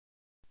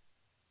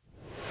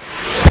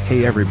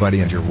Hey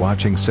everybody, and you're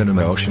watching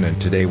Cinema Ocean,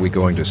 and today we're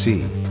going to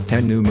see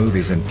 10 new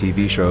movies and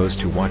TV shows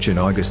to watch in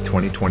August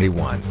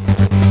 2021.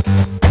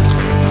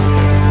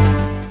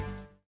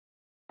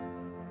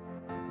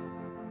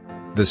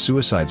 The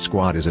Suicide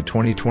Squad is a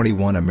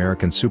 2021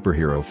 American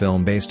superhero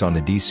film based on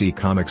the DC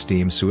Comics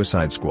team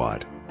Suicide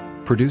Squad.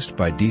 Produced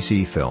by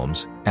DC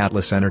Films,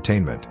 Atlas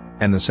Entertainment,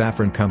 and the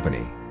Safran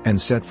Company, and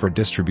set for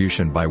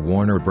distribution by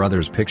Warner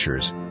Bros.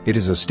 Pictures, it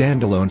is a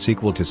standalone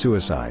sequel to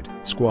Suicide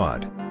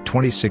Squad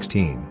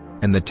 2016,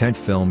 and the 10th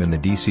film in the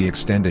DC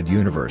Extended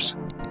Universe.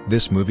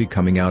 This movie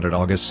coming out at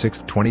August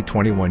 6,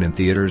 2021 in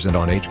theaters and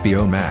on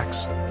HBO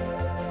Max.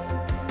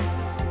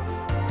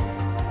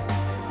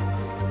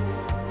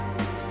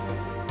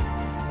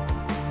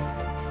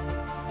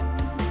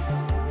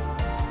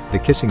 The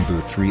Kissing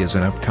Booth 3 is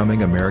an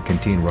upcoming American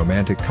teen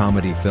romantic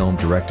comedy film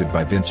directed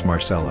by Vince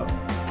Marcello,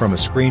 from a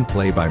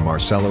screenplay by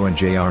Marcello and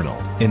Jay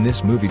Arnold. In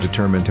this movie,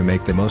 determined to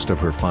make the most of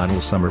her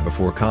final summer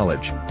before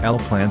college, Elle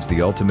plans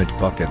the ultimate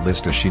bucket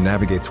list as she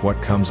navigates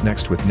what comes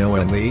next with Noah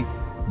and Lee.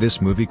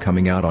 This movie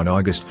coming out on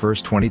August 1,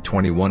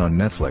 2021 on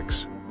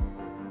Netflix.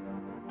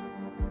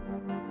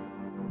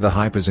 The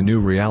Hype is a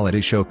new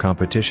reality show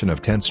competition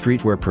of 10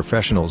 streetwear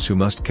professionals who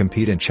must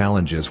compete in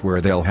challenges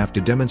where they'll have to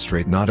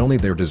demonstrate not only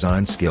their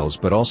design skills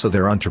but also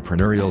their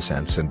entrepreneurial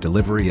sense and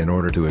delivery in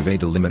order to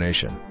evade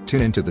elimination.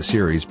 Tune into the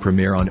series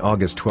premiere on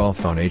August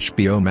 12 on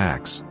HBO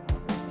Max.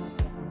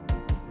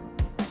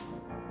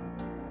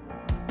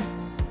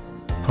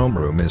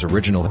 Homeroom is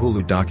original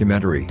Hulu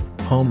documentary.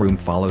 Homeroom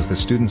follows the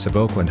students of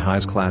Oakland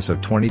High's class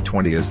of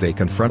 2020 as they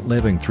confront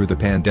living through the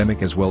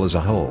pandemic as well as a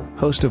whole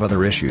host of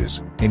other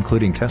issues,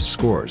 including test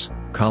scores,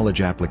 college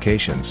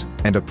applications,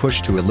 and a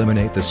push to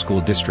eliminate the school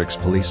district's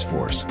police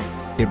force.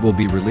 It will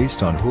be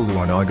released on Hulu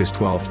on August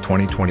 12,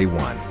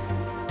 2021.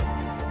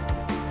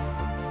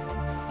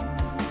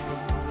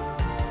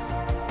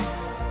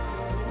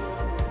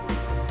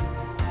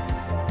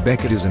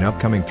 Beckett is an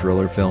upcoming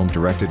thriller film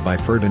directed by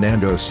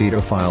Ferdinando Cito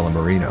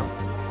Filomarino.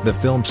 The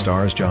film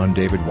stars John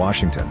David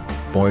Washington,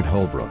 Boyd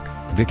Holbrook,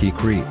 Vicky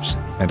Krieps,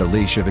 and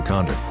Alicia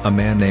Vikander. A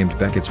man named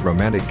Beckett's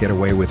romantic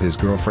getaway with his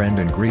girlfriend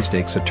in Greece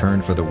takes a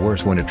turn for the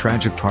worse when a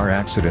tragic car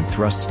accident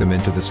thrusts them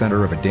into the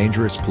center of a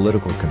dangerous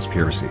political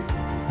conspiracy.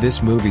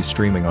 This movie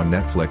streaming on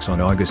Netflix on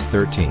August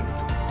 13.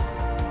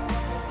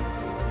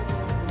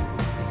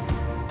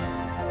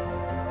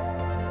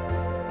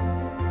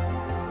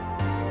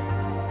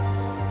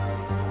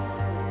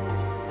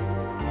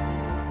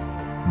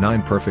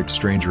 Nine Perfect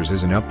Strangers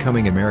is an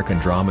upcoming American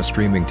drama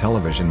streaming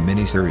television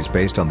miniseries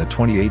based on the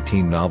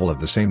 2018 novel of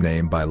the same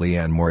name by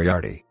Liane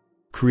Moriarty.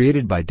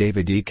 Created by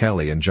David E.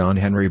 Kelley and John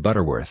Henry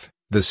Butterworth,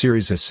 the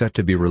series is set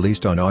to be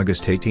released on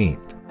August 18,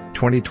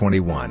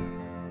 2021.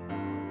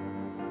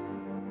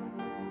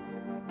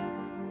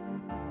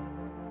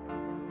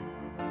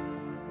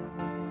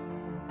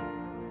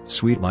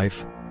 Suite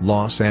Life,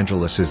 Los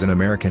Angeles is an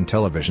American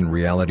television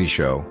reality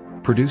show,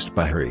 produced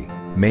by Harry,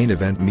 Main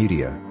Event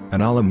Media,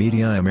 an Ala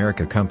Media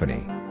America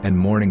company, and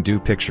Morning Dew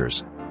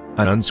Pictures.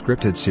 An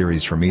unscripted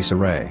series from Issa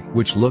Rae,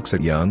 which looks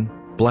at young,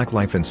 black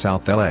life in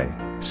South LA,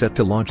 set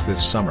to launch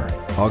this summer,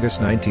 August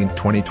 19,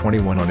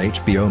 2021 on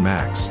HBO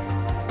Max.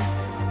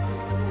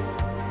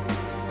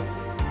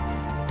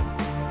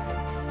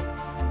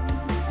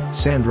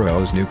 Sandra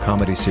Oh's new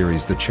comedy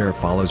series The Chair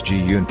follows Ji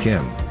Yoon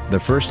Kim, the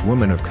first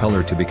woman of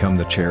color to become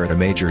the chair at a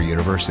major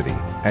university,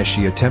 as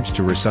she attempts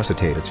to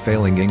resuscitate its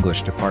failing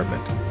English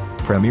department.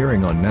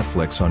 Premiering on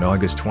Netflix on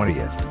August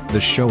 20th, the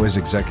show is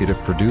executive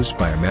produced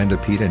by Amanda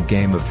Peet and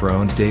Game of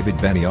Thrones David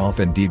Benioff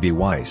and D.B.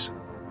 Weiss.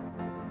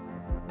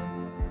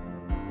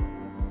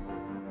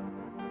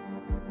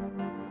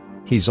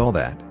 He's All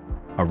That,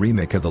 a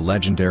remake of the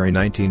legendary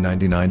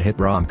 1999 hit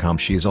rom-com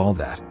She's All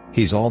That,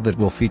 He's All That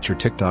will feature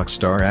TikTok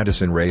star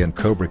Addison Rae and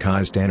Cobra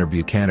Kai's Tanner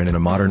Buchanan in a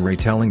modern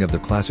retelling of the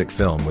classic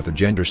film with a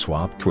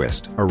gender-swap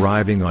twist.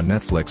 Arriving on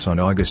Netflix on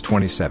August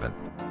 27th.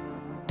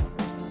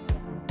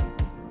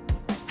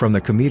 From the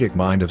comedic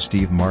mind of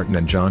Steve Martin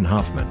and John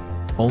Hoffman,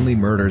 Only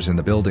Murders in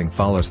the Building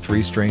follows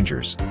three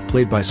strangers,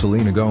 played by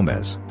Selena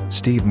Gomez,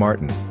 Steve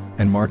Martin,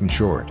 and Martin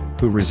Short,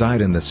 who reside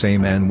in the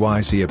same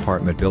NYC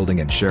apartment building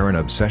and share an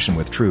obsession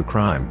with true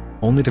crime,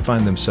 only to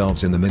find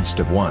themselves in the midst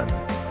of one.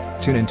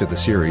 Tune into the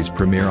series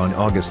premiere on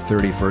August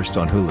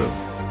 31st on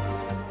Hulu.